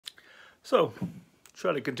So,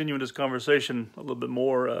 try to continue this conversation a little bit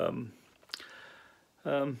more.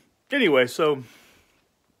 Anyway, so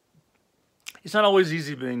it's not always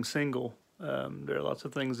easy being single. There are lots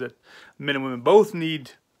of things that men and women both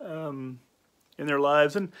need in their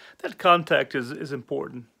lives, and that contact is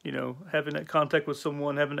important. You know, having that contact with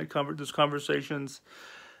someone, having those conversations,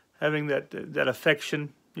 having that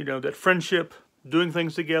affection. You know, that friendship, doing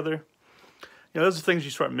things together. You know, those are things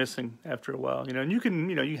you start missing after a while. You know, and you can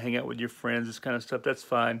hang out with your friends, this kind of stuff. That's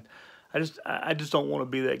fine. I just don't want to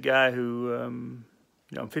be that guy who, I'm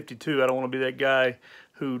 52. I don't want to be that guy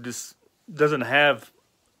who just doesn't have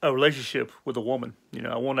a relationship with a woman. You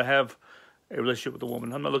know, I want to have a relationship with a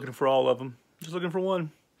woman. I'm not looking for all of them. I'm just looking for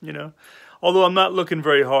one. You know, although I'm not looking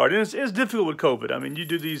very hard, and it's difficult with COVID. I mean, you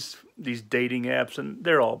do these dating apps, and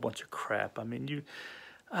they're all a bunch of crap. I mean,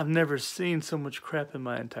 I've never seen so much crap in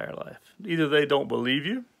my entire life. Either they don't believe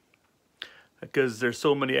you, because there's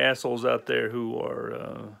so many assholes out there who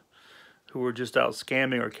are just out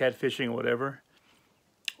scamming or catfishing or whatever,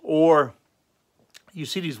 or you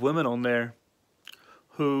see these women on there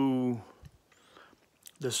who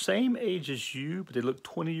the same age as you, but they look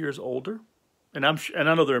 20 years older, and I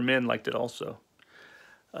know there are men like that also.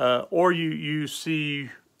 Or you see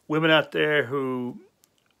women out there who.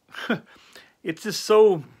 It's just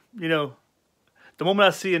so, you know, the moment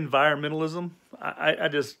I see environmentalism, I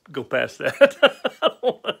just go past that.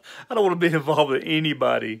 I don't want to be involved with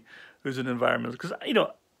anybody who's an environmentalist. Because, you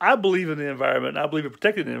know, I believe in the environment, and I believe in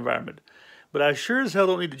protecting the environment. But I sure as hell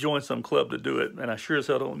don't need to join some club to do it. And I sure as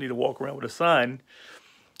hell don't need to walk around with a sign.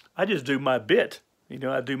 I just do my bit. You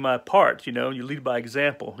know, I do my part. You know, you lead by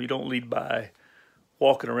example. You don't lead by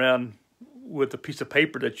walking around with a piece of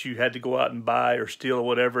paper that you had to go out and buy or steal or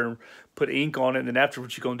whatever and put ink on it, and then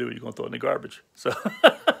afterwards you're going to do it, you're going to throw it in the garbage. So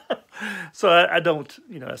so I don't,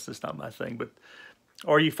 you know, that's just not my thing. But,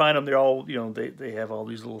 or you find them, they're all, you know, they have all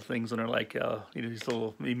these little things on there, like, you know, these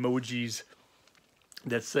little emojis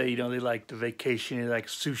that say, you know, they like the vacation, they like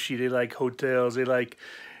sushi, they like hotels, they like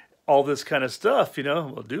all this kind of stuff, you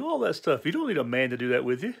know. Well, do all that stuff. You don't need a man to do that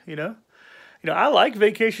with you, you know. You know, I like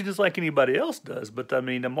vacation just like anybody else does, but I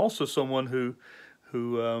mean, I'm also someone who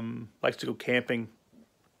likes to go camping,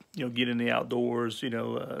 you know, get in the outdoors, you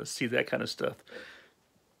know, see that kind of stuff.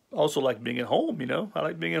 Also like being at home, you know. I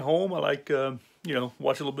like being at home. I like, you know,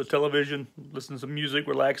 watch a little bit of television, listen to some music,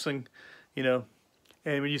 relaxing, you know.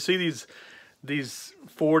 And when you see these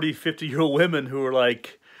 40, 50-year-old women who are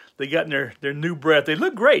like, they got in their new breath. They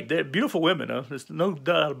look great. They're beautiful women, huh? There's no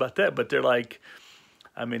doubt about that, but they're like,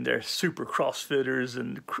 I mean, they're super CrossFitters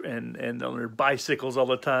and on their bicycles all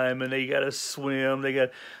the time, and they got to swim.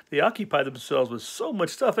 They occupy themselves with so much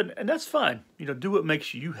stuff, and that's fine. You know, do what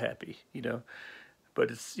makes you happy. You know,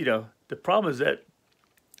 but it's, you know, the problem is that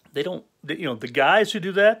they don't. You know, the guys who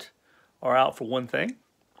do that are out for one thing,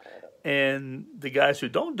 and the guys who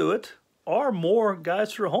don't do it are more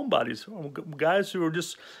guys who are homebodies, guys who are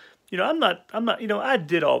just. You know, I'm not, you know, I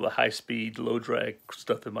did all the high-speed, low-drag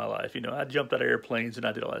stuff in my life. You know, I jumped out of airplanes and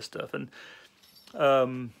I did all that stuff. And I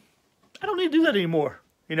don't need to do that anymore.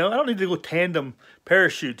 You know, I don't need to go tandem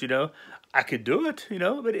parachute, you know. I could do it, you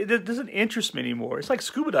know, but it doesn't interest me anymore. It's like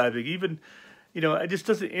scuba diving. Even, you know, it just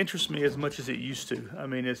doesn't interest me as much as it used to. I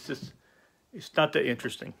mean, it's not that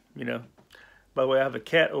interesting, you know. By the way, I have a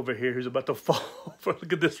cat over here who's about to fall over.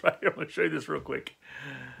 Look at this right here. I'm going to show you this real quick.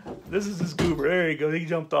 This is his goober. There you go. He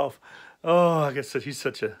jumped off. Oh, I guess he's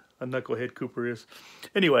such a knucklehead, Cooper is.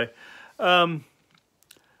 Anyway, but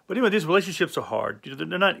anyway, these relationships are hard. You know,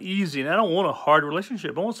 they're not easy, and I don't want a hard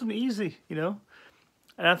relationship. I want something easy, you know.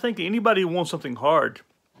 And I think anybody who wants something hard,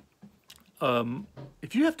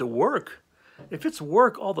 if you have to work, if it's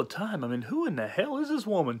work all the time, I mean, who in the hell is this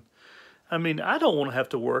woman? I mean, I don't want to have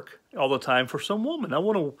to work all the time for some woman. I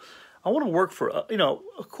want to work for, you know,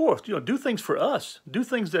 of course, you know, do things for us. Do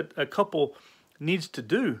things that a couple needs to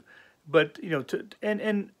do. But, you know,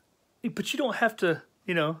 but you don't have to,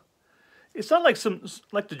 you know, it's not like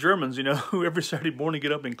like the Germans, you know, who every Saturday morning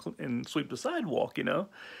get up and sweep the sidewalk, you know.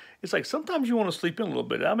 It's like sometimes you want to sleep in a little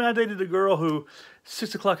bit. I mean, I dated a girl who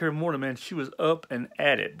 6 o'clock every morning, man, she was up and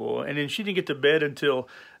at it, boy. And then she didn't get to bed until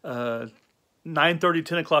 9:30,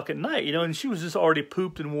 10 o'clock at night, you know, and she was just already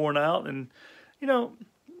pooped and worn out. And, you know,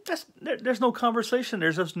 there's no conversation.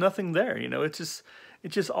 There's just nothing there, you know. It's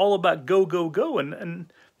just all about go, go, go.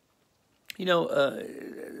 And you know,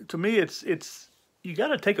 to me, it's you got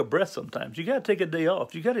to take a breath sometimes. You got to take a day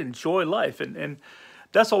off. You got to enjoy life. And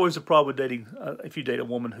that's always a problem with dating, if you date a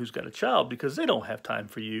woman who's got a child, because they don't have time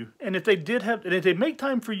for you. And if they did have, and if they make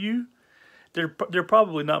time for you, they're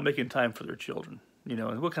probably not making time for their children. You know,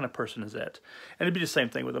 and what kind of person is that? And it'd be the same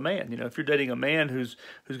thing with a man. You know, if you're dating a man who's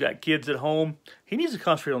got kids at home, he needs to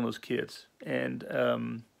concentrate on those kids. And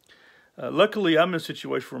luckily, I'm in a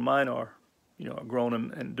situation where mine are, you know, grown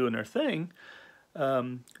and doing their thing.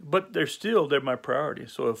 But they're my priority.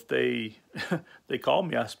 So if they they call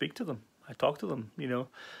me, I speak to them. I talk to them. You know,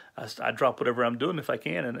 I drop whatever I'm doing if I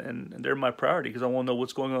can, and they're my priority because I want to know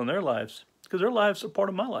what's going on in their lives, because their lives are part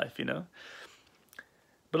of my life. You know.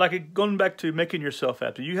 But like going back to making yourself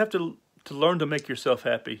happy, you have to learn to make yourself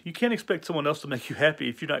happy. You can't expect someone else to make you happy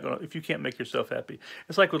if you can't make yourself happy.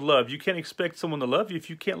 It's like with love. You can't expect someone to love you if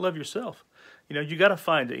you can't love yourself. You know, you got to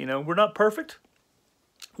find it. You know, we're not perfect.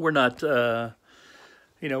 We're not.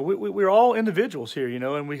 You know, we're all individuals here. You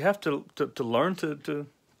know, and we have to learn to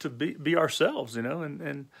be ourselves. You know,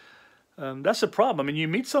 and that's the problem. I mean, you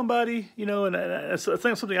meet somebody, you know, and I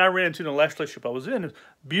think something I ran into in the last relationship I was in.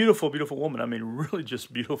 Beautiful, beautiful woman. I mean, really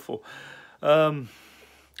just beautiful. I'm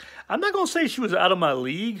not going to say she was out of my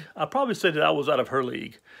league. I probably said that I was out of her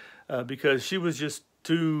league because she was just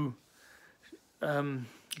too.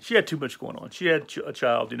 She had too much going on. She had a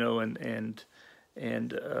child, you know,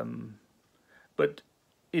 but.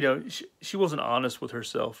 You know, she wasn't honest with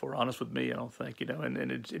herself or honest with me, I don't think, you know, and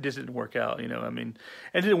it just didn't work out, you know, I mean,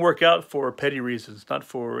 and it didn't work out for petty reasons, not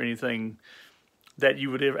for anything that you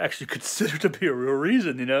would ever actually consider to be a real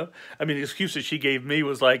reason, you know. I mean, the excuse that she gave me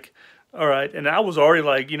was like, all right, and I was already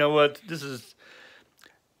like, you know what,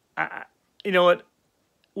 you know what,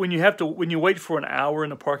 when you wait for an hour in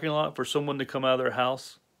the parking lot for someone to come out of their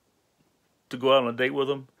house to go out on a date with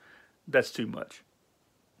them, that's too much.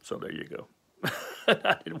 So there you go.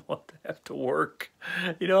 I didn't want to have to work.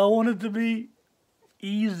 You know, I wanted to be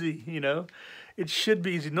easy, you know. It should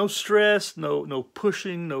be easy. No stress, no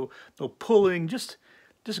pushing, no pulling. Just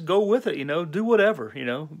go with it, you know. Do whatever, you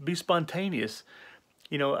know. Be spontaneous.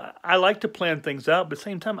 You know, I like to plan things out, but at the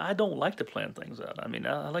same time, I don't like to plan things out. I mean,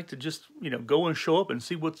 I like to just, you know, go and show up and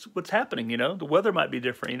see what's happening, you know. The weather might be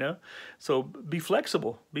different, you know. So be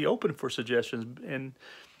flexible. Be open for suggestions. And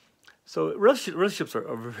so relationships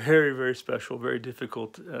are very, very special, very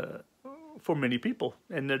difficult for many people.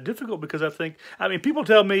 And they're difficult because I mean, people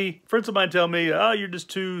tell me, friends of mine tell me, oh, you're just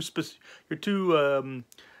too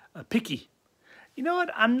picky. You know what?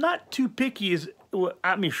 I'm not too picky.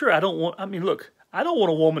 I mean, sure, look, I don't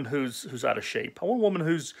want a woman who's out of shape. I want a woman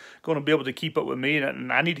who's going to be able to keep up with me,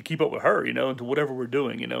 and I need to keep up with her, you know, into whatever we're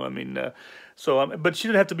doing, you know. I mean, but she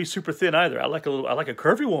doesn't have to be super thin either. I like a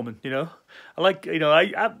curvy woman, you know. I like, you know,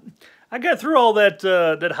 I got through all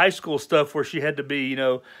that high school stuff where she had to be, you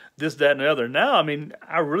know, this, that, and the other. Now, I mean,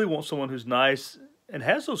 I really want someone who's nice and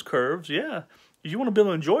has those curves. Yeah, you want to be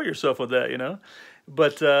able to enjoy yourself with that, you know.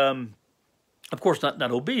 But of course, not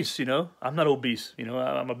obese. You know, I'm not obese. You know,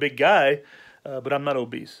 I'm a big guy. But I'm not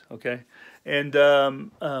obese, okay, and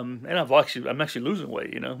I'm actually losing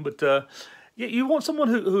weight, you know. But yeah, you want someone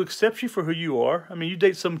who accepts you for who you are. I mean, you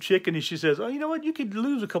date some chick and she says, "Oh, you know what? You could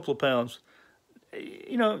lose a couple of pounds."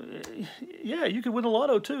 You know, yeah, you could win the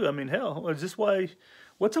lotto too. I mean, hell, is this why?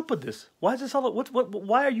 What's up with this? Why is this all?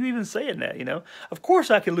 Why are you even saying that? You know, of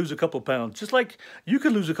course I can lose a couple of pounds, just like you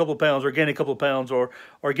could lose a couple of pounds or gain a couple of pounds or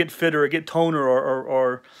get fitter or get toner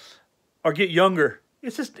or get younger.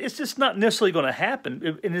 It's just not necessarily going to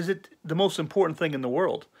happen. And is it the most important thing in the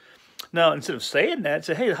world? Now, instead of saying that,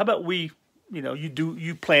 say, hey, how about we, you know,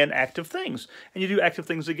 you plan active things and you do active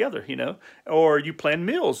things together, you know, or you plan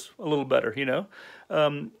meals a little better, you know.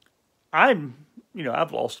 You know,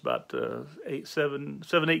 I've lost about 8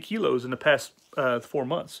 kilos in the past 4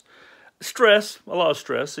 months. Stress, a lot of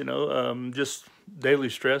stress, you know, just daily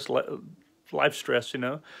stress, life stress, you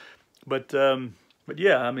know. But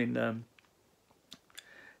yeah, I mean.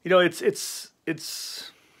 You know, it's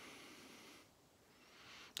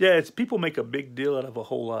people make a big deal out of a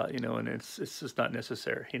whole lot, you know, and it's just not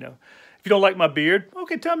necessary, you know. If you don't like my beard,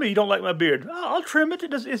 okay, tell me you don't like my beard. I'll trim it.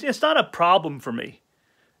 It's not a problem for me,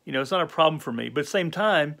 you know. It's not a problem for me. But at the same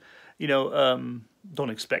time, you know, don't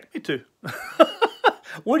expect me to.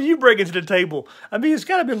 What do you bring into the table? I mean, it's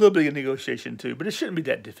got to be a little bit of negotiation too, but it shouldn't be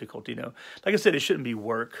that difficult, you know. Like I said, it shouldn't be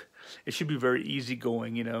work. It should be very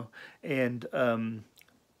easygoing, you know, and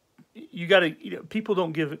you got to, you know, people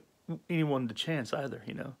don't give anyone the chance either,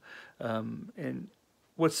 you know. And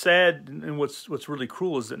what's sad and what's really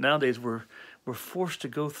cruel is that nowadays we're forced to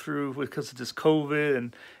go through, because of this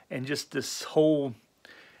COVID and just this whole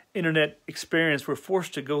internet experience, we're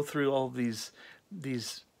forced to go through all these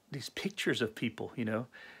pictures of people, you know,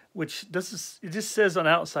 which it just says an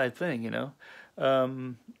outside thing, you know.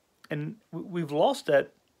 And we've lost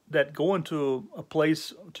that that going to a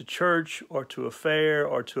place, to church or to a fair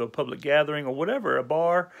or to a public gathering or whatever, a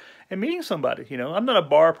bar, and meeting somebody. You know, I'm not a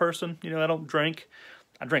bar person. You know, I don't drink.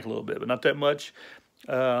 I drink a little bit, but not that much.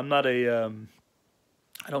 I'm not a.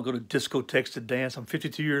 I don't go to discotheques to dance. I'm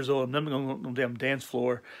 52 years old. I'm never going to go on the damn dance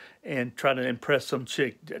floor and try to impress some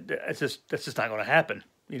chick. That's just not going to happen.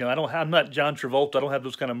 You know, I'm not John Travolta. I don't have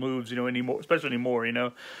those kind of moves, you know, anymore, especially anymore, you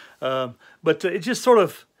know. But it just sort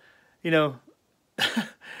of, you know,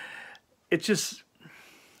 it's just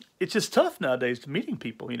tough nowadays to meeting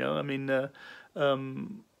people, you know. I mean, I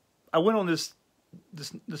went on this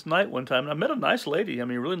night one time, and I met a nice lady. I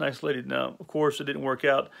mean, a really nice lady. Now, of course, it didn't work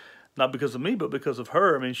out. Not because of me, but because of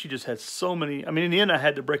her. I mean, she just had so many. I mean, in the end, I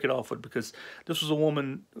had to break it off with, because this was a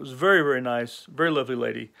woman. It was very, very nice, very lovely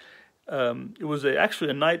lady. It was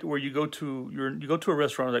actually a night where you go to a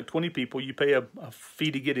restaurant, like 20 people. You pay a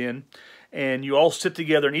fee to get in, and you all sit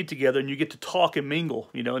together and eat together, and you get to talk and mingle.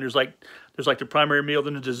 You know, and there's like the primary meal,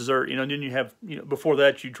 then the dessert. You know, and then you have, you know, before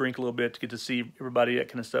that you drink a little bit to get to see everybody, that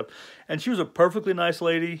kind of stuff. And she was a perfectly nice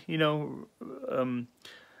lady. You know,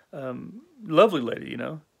 lovely lady. You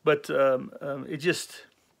know. But it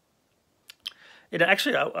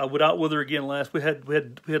actually, I went out with her again last. We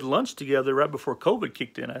had lunch together right before COVID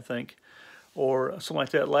kicked in, I think, or something like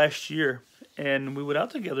that last year. And we went out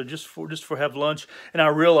together just for have lunch. And I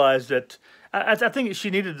realized that I think she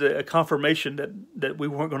needed a confirmation that we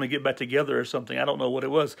weren't going to get back together or something. I don't know what it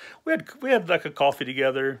was. We had like a coffee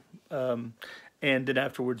together, and then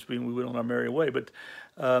afterwards we went on our merry way. But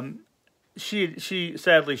she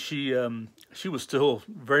sadly she was still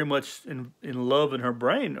very much in love in her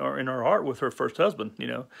brain or in her heart with her first husband, you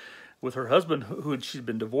know, with her husband who she'd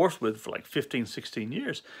been divorced with for like 15, 16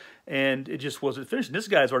 years. And it just wasn't finished. And this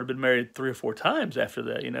guy's already been married 3 or 4 times after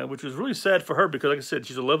that, you know, which was really sad for her because, like I said,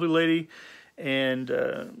 she's a lovely lady. And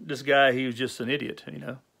this guy, he was just an idiot, you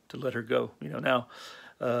know, to let her go, you know. Now,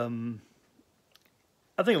 I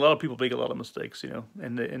think a lot of people make a lot of mistakes, you know,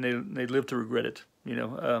 and they live to regret it, you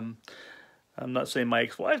know. I'm not saying my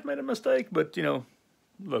ex-wife made a mistake, but, you know,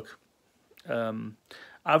 look,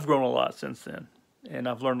 I've grown a lot since then, and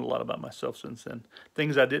I've learned a lot about myself since then.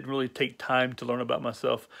 Things I didn't really take time to learn about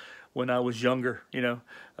myself when I was younger, you know.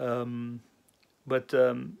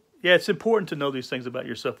 Yeah, it's important to know these things about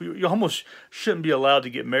yourself. You almost shouldn't be allowed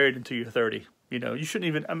to get married until you're 30. You know, you shouldn't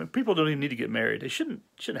even, I mean, people don't even need to get married. They shouldn't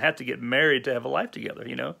have to get married to have a life together,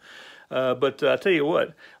 you know. But I tell you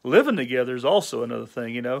what, living together is also another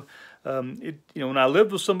thing, you know. You know, when I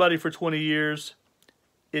lived with somebody for 20 years,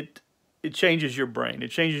 it changes your brain.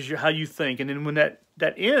 It changes how you think. And then when that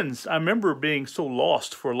ends, I remember being so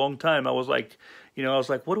lost for a long time. I was like, you know,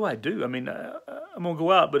 what do I do? I mean, I'm going to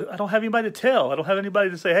go out, but I don't have anybody to tell. I don't have anybody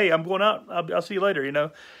to say, hey, I'm going out. I'll see you later, you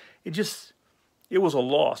know. It was a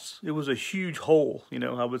loss. It was a huge hole, you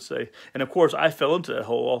know, I would say. And, of course, I fell into that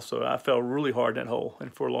hole also. I fell really hard in that hole.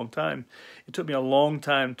 And for a long time, it took me a long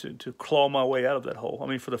time to claw my way out of that hole. I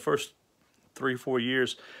mean, for the first 3 or 4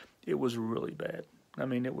 years, it was really bad. I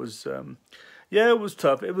mean, it was, yeah, it was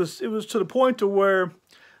tough. It was to the point to where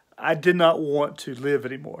I did not want to live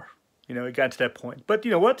anymore. You know, it got to that point. But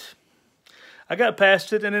you know what? I got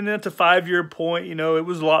past it. And then at the 5-year point, you know, it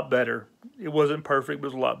was a lot better. It wasn't perfect, but it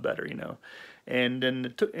was a lot better, you know. And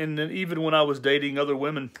then even when I was dating other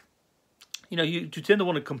women, you know, you tend to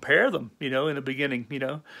want to compare them, you know, in the beginning, you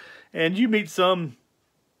know. And you meet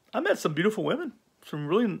I met some beautiful women, some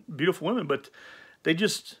really beautiful women, but they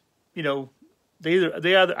just, you know,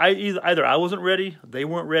 either I wasn't ready, they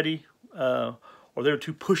weren't ready, or they were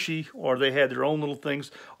too pushy, or they had their own little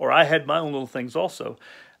things, or I had my own little things also.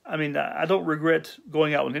 I mean, I don't regret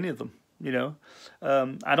going out with any of them, you know.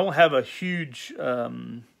 I don't have a huge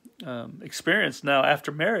experience now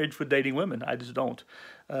after marriage with dating women. I just don't,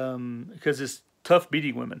 because it's tough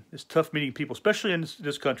meeting women. It's tough meeting people, especially in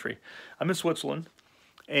this country. I'm in Switzerland,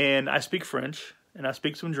 and I speak French, and I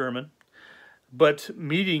speak some German. But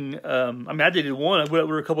meeting, I mean, I dated one. I went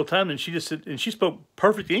over a couple of times, and she just said, and she spoke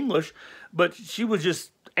perfect English, but she was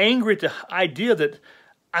just angry at the idea that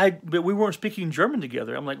we weren't speaking German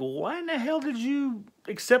together. I'm like, well, why in the hell did you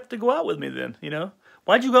accept to go out with me then? You know,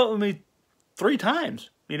 why'd you go out with me 3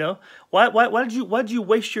 times? You know, why did you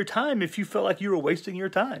waste your time if you felt like you were wasting your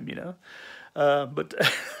time? You know, but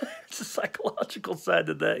it's a psychological side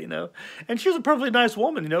to that, you know. And she was a perfectly nice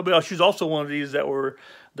woman, you know, but she's also one of these that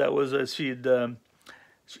was she'd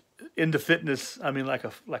into fitness. I mean, like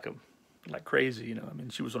crazy, you know. I mean,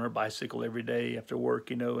 she was on her bicycle every day after work,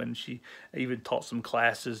 you know, and she even taught some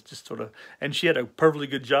classes, just sort of. And she had a perfectly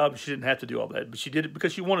good job. She didn't have to do all that, but she did it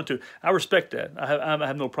because she wanted to. I respect that. I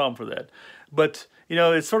have no problem for that. But you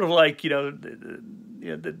know, it's sort of like, you know,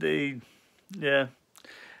 yeah.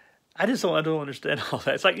 I don't understand all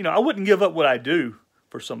that. It's like, I wouldn't give up what I do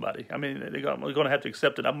for somebody. I mean, they're going to have to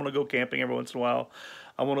accept it. I'm going to go camping every once in a while.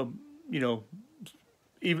 I want to,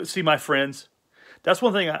 even see my friends. That's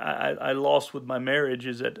one thing I lost with my marriage,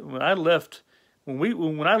 is that when I left,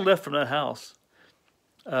 when I left from that house,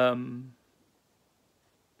 I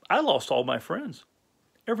lost all my friends,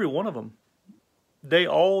 every one of them. They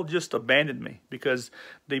all just abandoned me because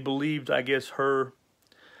they believed, I guess,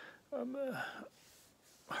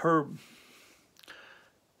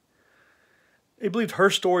 they believed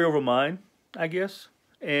her story over mine, I guess.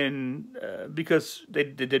 And because they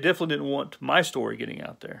definitely didn't want my story getting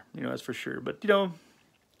out there, that's for sure. But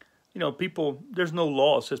people, there's no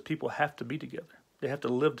law that says people have to be together. They have to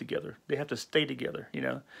live together. They have to stay together.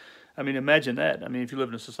 I mean, imagine that. I mean, if you live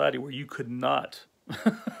in a society where you could not,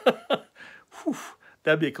 whew,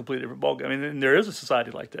 that'd be a completely different ballgame. I mean, and there is a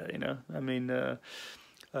society like that. I mean, there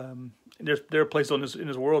are places in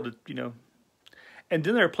this world that and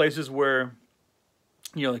then there are places where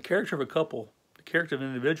the character of a couple, the character of an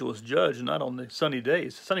individual, is judged not on the sunny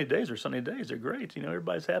days. Sunny days are sunny days. They're great.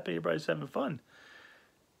 Everybody's happy. Everybody's having fun.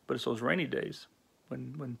 But it's those rainy days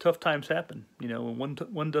when tough times happen. When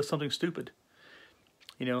one does something stupid.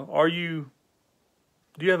 Do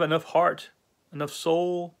you have enough heart, enough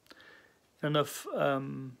soul, enough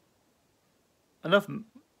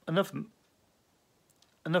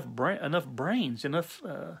brains, enough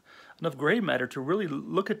gray matter to really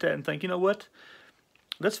look at that and think, what?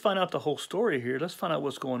 Let's find out the whole story here. Let's find out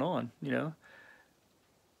what's going on.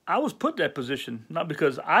 I was put in that position not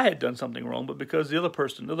because I had done something wrong, but because the other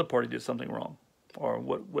party did something wrong, or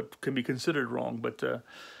what can be considered wrong. But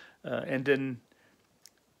and then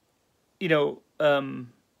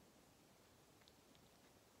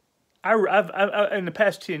I've in the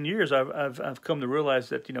past 10 years I've come to realize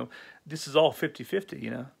that this is all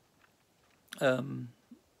 50-50. And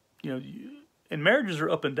marriages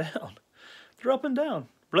are up and down. They're up and down.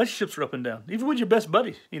 Relationships are up and down. Even with your best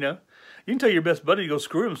buddy, you can tell your best buddy to go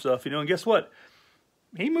screw himself, and guess what?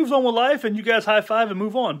 He moves on with life, and you guys high five and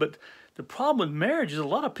move on. But the problem with marriage is a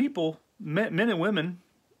lot of people, men and women,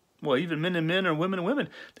 well, even men and men or women and women,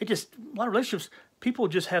 a lot of relationships, people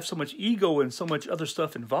just have so much ego and so much other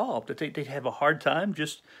stuff involved that they have a hard time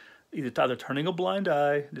just either turning a blind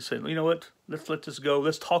eye, just saying, you know what, let's let this go.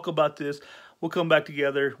 Let's talk about this. We'll come back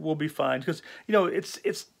together. We'll be fine. Because,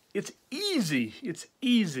 it's easy. It's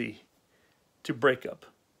easy to break up.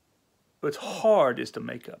 What's hard is to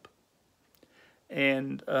make up.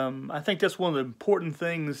 And I think that's one of the important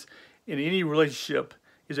things in any relationship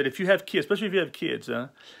is that if you have kids, especially if you have kids,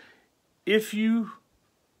 if your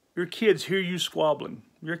kids hear you squabbling,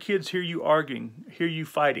 your kids hear you arguing, hear you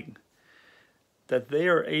fighting, that they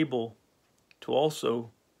are able to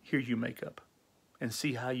also hear you make up and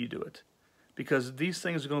see how you do it. Because these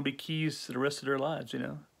things are going to be keys to the rest of their lives,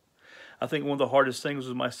 I think one of the hardest things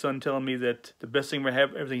was my son telling me that the best thing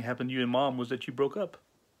everything happened to you and Mom was that you broke up.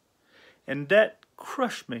 And that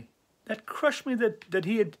crushed me. That crushed me that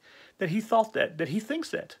he thought that he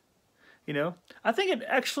thinks that. I think it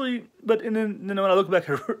actually, but and then when I look back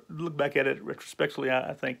at it retrospectively,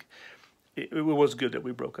 I think it was good that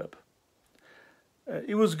we broke up.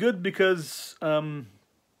 It was good because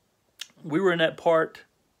we were in that part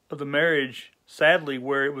of the marriage, sadly,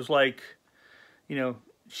 where it was like,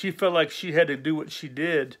 she felt like she had to do what she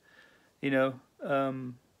did, and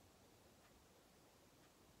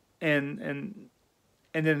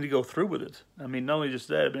then to go through with it. I mean, not only just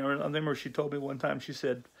that. I remember she told me one time. She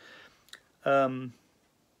said, "I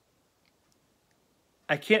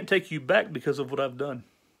can't take you back because of what I've done.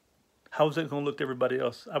 How is it going to look to everybody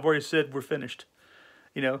else? I've already said we're finished."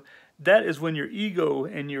 That is when your ego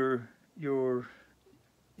and your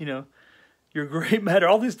great matter,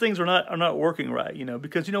 all these things are not working right,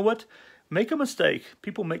 because you know what? Make a mistake.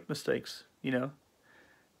 People make mistakes,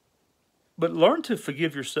 But learn to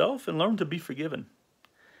forgive yourself and learn to be forgiven.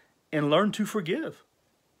 And learn to forgive.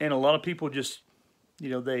 And a lot of people just,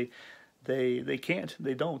 they can't.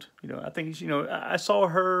 They don't. I think, I saw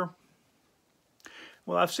her,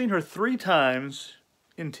 well, I've seen her 3 times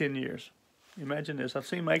in 10 years. Imagine this. I've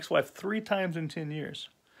seen my ex-wife 3 times in 10 years.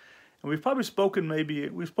 And we've probably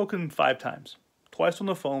we've spoken 5 times. Twice on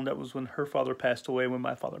the phone. That was when her father passed away, when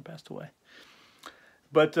my father passed away.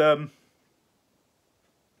 But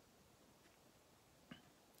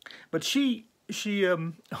she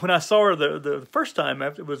when I saw her the first time,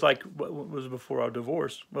 it was before our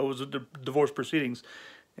divorce. Well, it was the divorce proceedings.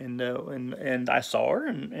 And I saw her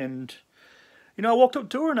and I walked up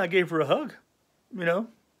to her and I gave her a hug,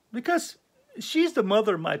 because she's the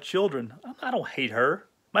mother of my children. I don't hate her.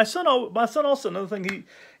 My son also, another thing,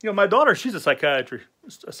 my daughter, she's a psychiatry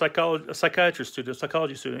student, a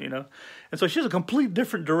psychology student, and so she has a complete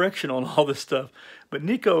different direction on all this stuff. But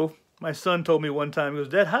Nico, my son, told me one time, he goes,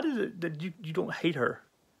 Dad, how is it that you don't hate her?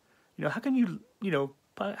 How can you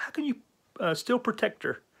still protect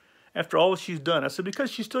her after all she's done? I said, because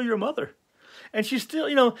she's still your mother. And she's still,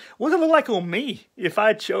 what does it look like on me if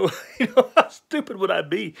I chose, how stupid would I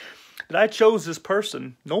be that I chose this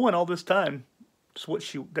person, knowing all this time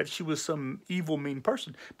that she was some evil, mean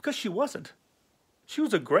person, because she wasn't. She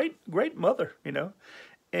was a great mother,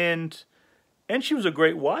 and she was a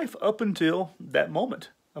great wife up until that moment,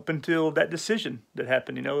 up until that decision that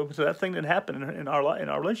happened, up until that thing that happened in our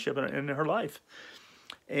relationship and in her life.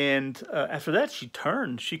 And after that, she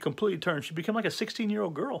completely turned. She became like a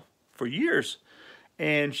 16-year-old girl for years,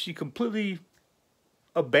 and she completely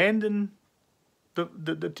abandoned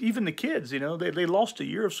even the kids. They lost a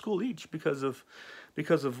year of school each because of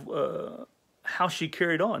how she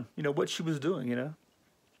carried on. What she was doing.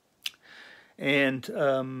 And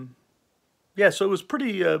yeah, so it was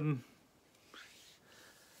pretty.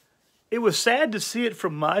 It was sad to see it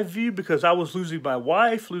from my view because I was losing my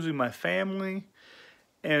wife, losing my family.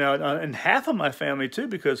 And half of my family, too,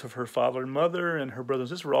 because of her father and mother and her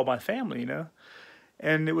brothers and sisters were all my family,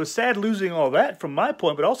 And it was sad losing all that from my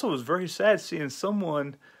point, but also it was very sad seeing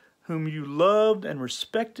someone whom you loved and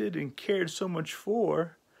respected and cared so much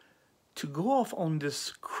for to go off on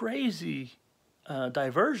this crazy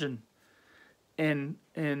diversion. And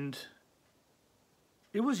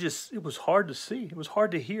it was hard to see. It was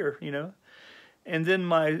hard to hear, And then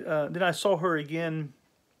then I saw her again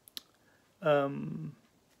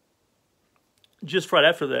just right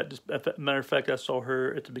after that. As a matter of fact, I saw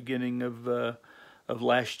her at the beginning of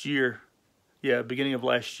last year. Yeah, beginning of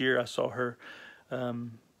last year, I saw her.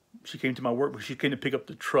 She came to my work, but she came to pick up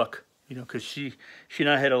the truck, because she and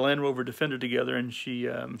I had a Land Rover Defender together, and she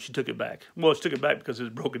took it back. Well, she took it back because it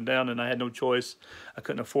was broken down, and I had no choice. I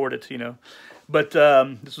couldn't afford it, But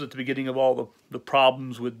this was at the beginning of all the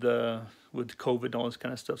problems with COVID and all this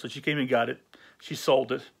kind of stuff. So she came and got it. She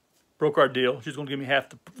sold it. Broke our deal. She was going to give me half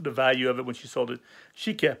the value of it when she sold it.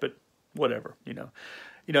 She kept it. Whatever,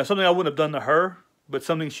 something I wouldn't have done to her, but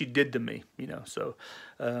something she did to me, So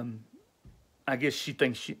I guess she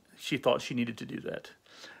thought she needed to do that.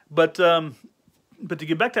 But to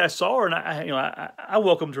get back to, I saw her and I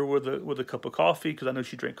welcomed her with a cup of coffee because I know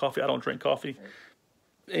she drank coffee. I don't drink coffee,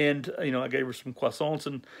 and I gave her some croissants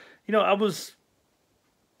and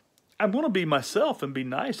I'm going to be myself and be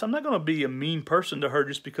nice. I'm not going to be a mean person to her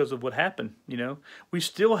just because of what happened, We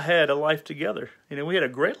still had a life together. We had a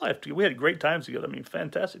great life together. We had great times together.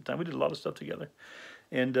 Fantastic time. We did a lot of stuff together.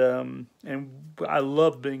 And I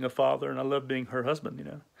love being a father, and I love being her husband,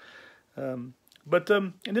 and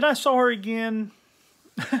then I saw her again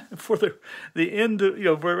for the end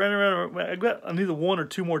of, I needed 1 or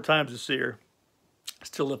 2 more times to see her.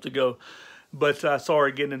 Still left to go. But I saw her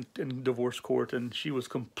again in divorce court, and she was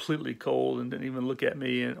completely cold and didn't even look at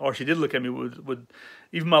me. Or she did look at me with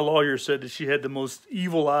even my lawyer said that she had the most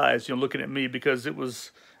evil eyes, looking at me because it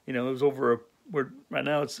was, it was over right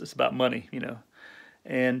now it's about money,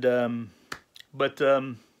 And,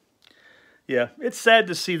 yeah, it's sad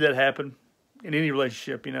to see that happen in any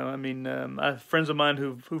relationship, I have friends of mine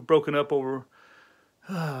who've broken up over,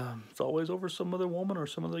 it's always over some other woman or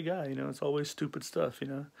some other guy, it's always stupid stuff,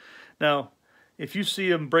 Now, if you see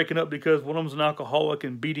them breaking up because one of them's an alcoholic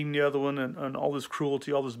and beating the other one and all this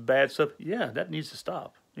cruelty, all this bad stuff, yeah, that needs to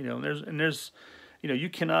stop. There's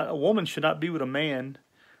a woman should not be with a man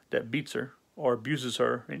that beats her or abuses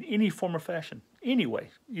her in any form or fashion, anyway,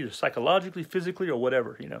 either psychologically, physically, or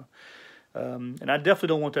whatever, And I definitely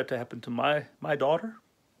don't want that to happen to my daughter,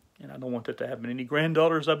 and I don't want that to happen to any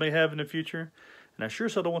granddaughters I may have in the future. And I sure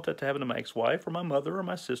so don't want that to happen to my ex-wife or my mother or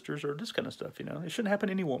my sisters or this kind of stuff, It shouldn't happen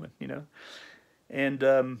to any woman, And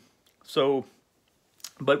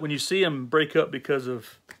but when you see them break up because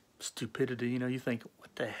of stupidity, you think,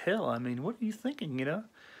 what the hell? What are you thinking,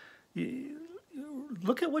 You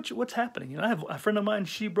look at what's happening. I have a friend of mine,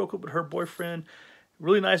 she broke up with her boyfriend,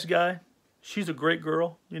 really nice guy. She's a great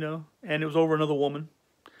girl, and it was over another woman.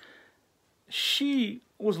 She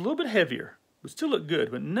was a little bit heavier, but still looked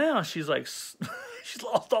good. But now she's like, she's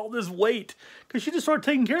lost all this weight because she just started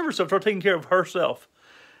taking care of herself, started taking care of herself.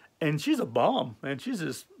 And she's a bomb, and she's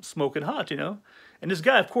just smoking hot, And this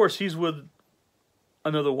guy, of course, he's with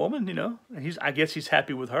another woman, And I guess he's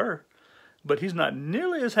happy with her, but he's not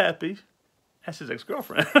nearly as happy as his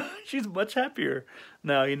ex-girlfriend. She's much happier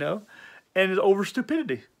now, And it's over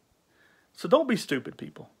stupidity. So don't be stupid,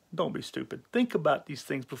 people. Don't be stupid. Think about these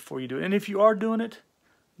things before you do it. And if you are doing it,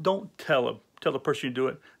 don't tell them. tell the person you do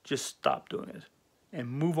it, just stop doing it and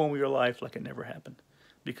move on with your life like it never happened,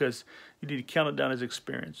 because you need to count it down as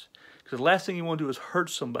experience. Because the last thing you want to do is hurt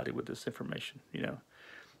somebody with this information.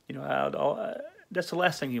 That's the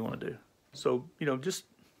last thing you want to do. So just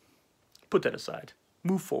put that aside,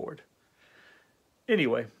 move forward.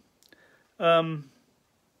 Anyway,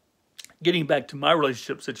 getting back to my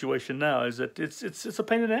relationship situation now is that it's a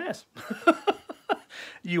pain in the ass.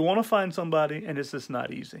 You want to find somebody, and it's just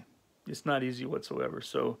not easy. It's not easy whatsoever.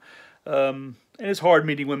 So, and it's hard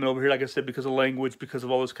meeting women over here, like I said, because of language, because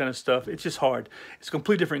of all this kind of stuff. It's just hard. It's a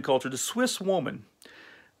completely different culture. The Swiss woman,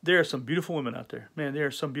 there are some beautiful women out there. Man, there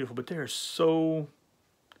are some beautiful, but they are so,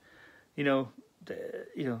 it's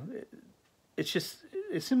just,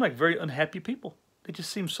 it seems like very unhappy people. They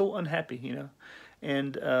just seem so unhappy,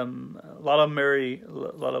 And a lot of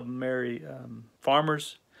them marry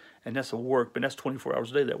farmers, and that's a work, but that's 24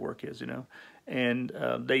 hours a day that work is, And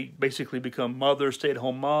they basically become mothers,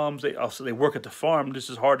 stay-at-home moms. They work at the farm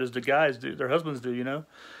just as hard as the guys do, their husbands do,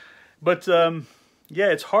 But yeah,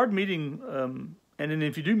 it's hard meeting. And then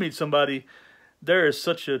if you do meet somebody, there is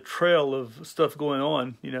such a trail of stuff going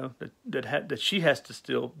on, that she has to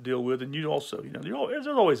still deal with, and you also, there's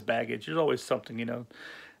always baggage. There's always something,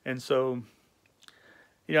 And so,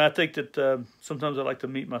 I think that sometimes I like to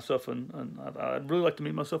meet myself, and I'd really like to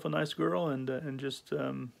meet myself a nice girl, and just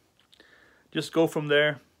go from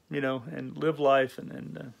there, and live life.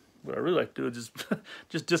 And what I really like to do is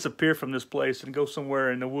just disappear from this place and go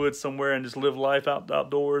somewhere in the woods somewhere and just live life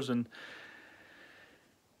outdoors.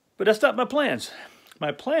 But that's not my plans.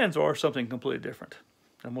 My plans are something completely different.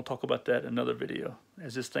 And we'll talk about that in another video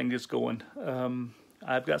as this thing gets going.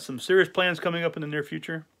 I've got some serious plans coming up in the near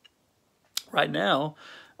future. Right now,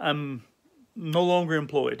 I'm no longer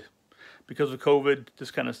employed because of COVID,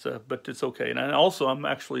 this kind of stuff, but it's okay. And also, I'm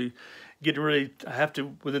actually getting ready. I have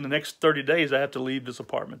to, within the next 30 days, I have to leave this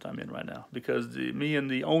apartment I'm in right now, because me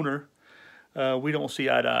and the owner, we don't see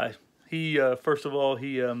eye to eye. He, first of all,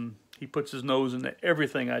 he puts his nose into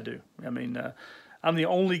everything I do. I mean, I'm the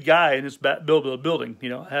only guy in this building.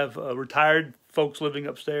 I have retired folks living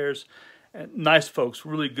upstairs, and nice folks,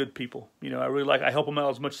 really good people. I help them out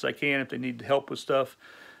as much as I can if they need help with stuff,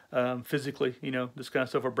 physically, this kind of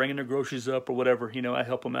stuff, or bringing their groceries up or whatever. I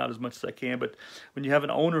help them out as much as I can. But when you have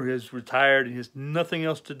an owner who's retired and has nothing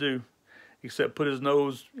else to do except put his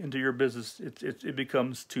nose into your business, it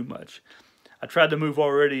becomes too much. I tried to move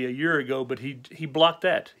already a year ago, but he blocked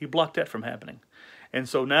that. He blocked that from happening. And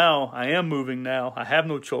so now I am moving now. I have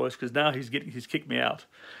no choice, because now he's kicked me out.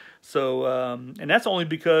 So, and that's only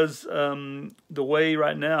because the way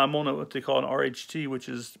right now I'm on what they call an RHT, which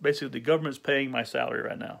is basically the government's paying my salary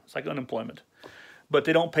right now. It's like unemployment. But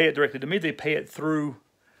they don't pay it directly to me. They pay it through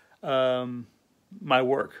my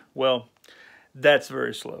work. Well, that's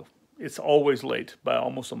very slow. It's always late by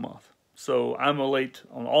almost a month. So I'm late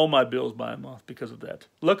on all my bills by a month because of that.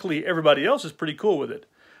 Luckily, everybody else is pretty cool with it,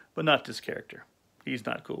 but not this character. He's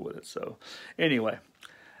not cool with it. So anyway,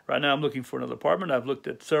 right now I'm looking for another apartment. I've looked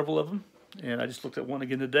at several of them, and I just looked at one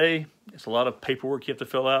again today. It's a lot of paperwork you have to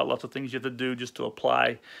fill out, lots of things you have to do just to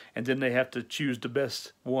apply, and then they have to choose the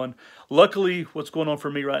best one. Luckily, what's going on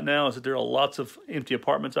for me right now is that there are lots of empty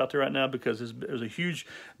apartments out there right now, because there's a huge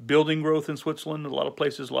building growth in Switzerland. A lot of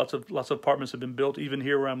places, lots of apartments have been built, even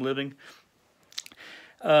here where I'm living.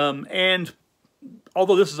 And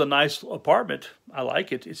although this is a nice apartment, I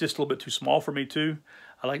like it. It's just a little bit too small for me too.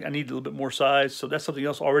 I need a little bit more size. So that's something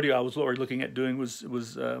else I was already looking at doing, was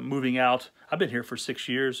moving out. I've been here for 6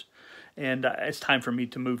 years, and it's time for me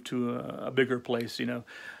to move to a bigger place.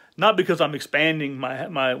 Not because I'm expanding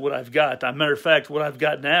my what I've got. As a matter of fact, what I've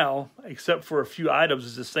got now, except for a few items,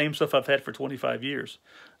 is the same stuff I've had for 25 years.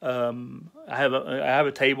 I have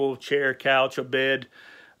a table, chair, couch, a bed,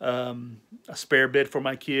 a spare bed for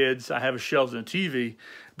my kids. I have a shelves and a TV,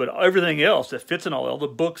 but everything else that fits in all the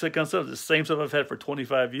books, that kind of stuff, is the same stuff I've had for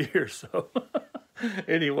 25 years. So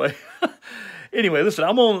anyway, listen,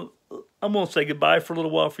 I'm gonna say goodbye for a little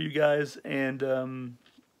while for you guys, and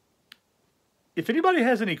if anybody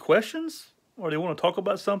has any questions, or they want to talk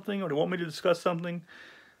about something, or they want me to discuss something,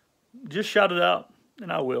 just shout it out,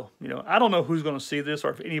 and I will. I don't know who's going to see this, or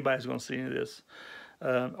if anybody's going to see any of this,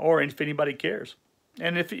 or if anybody cares.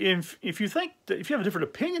 And if you think that, if you have a different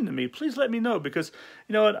opinion than me, please let me know, because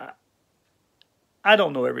you know what, I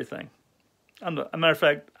don't know everything. As a matter of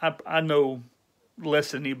fact, I know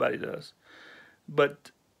less than anybody does,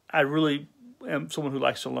 but I really am someone who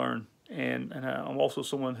likes to learn, and I'm also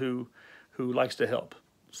someone who likes to help.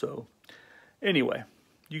 So anyway,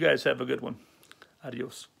 you guys have a good one.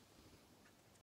 Adios.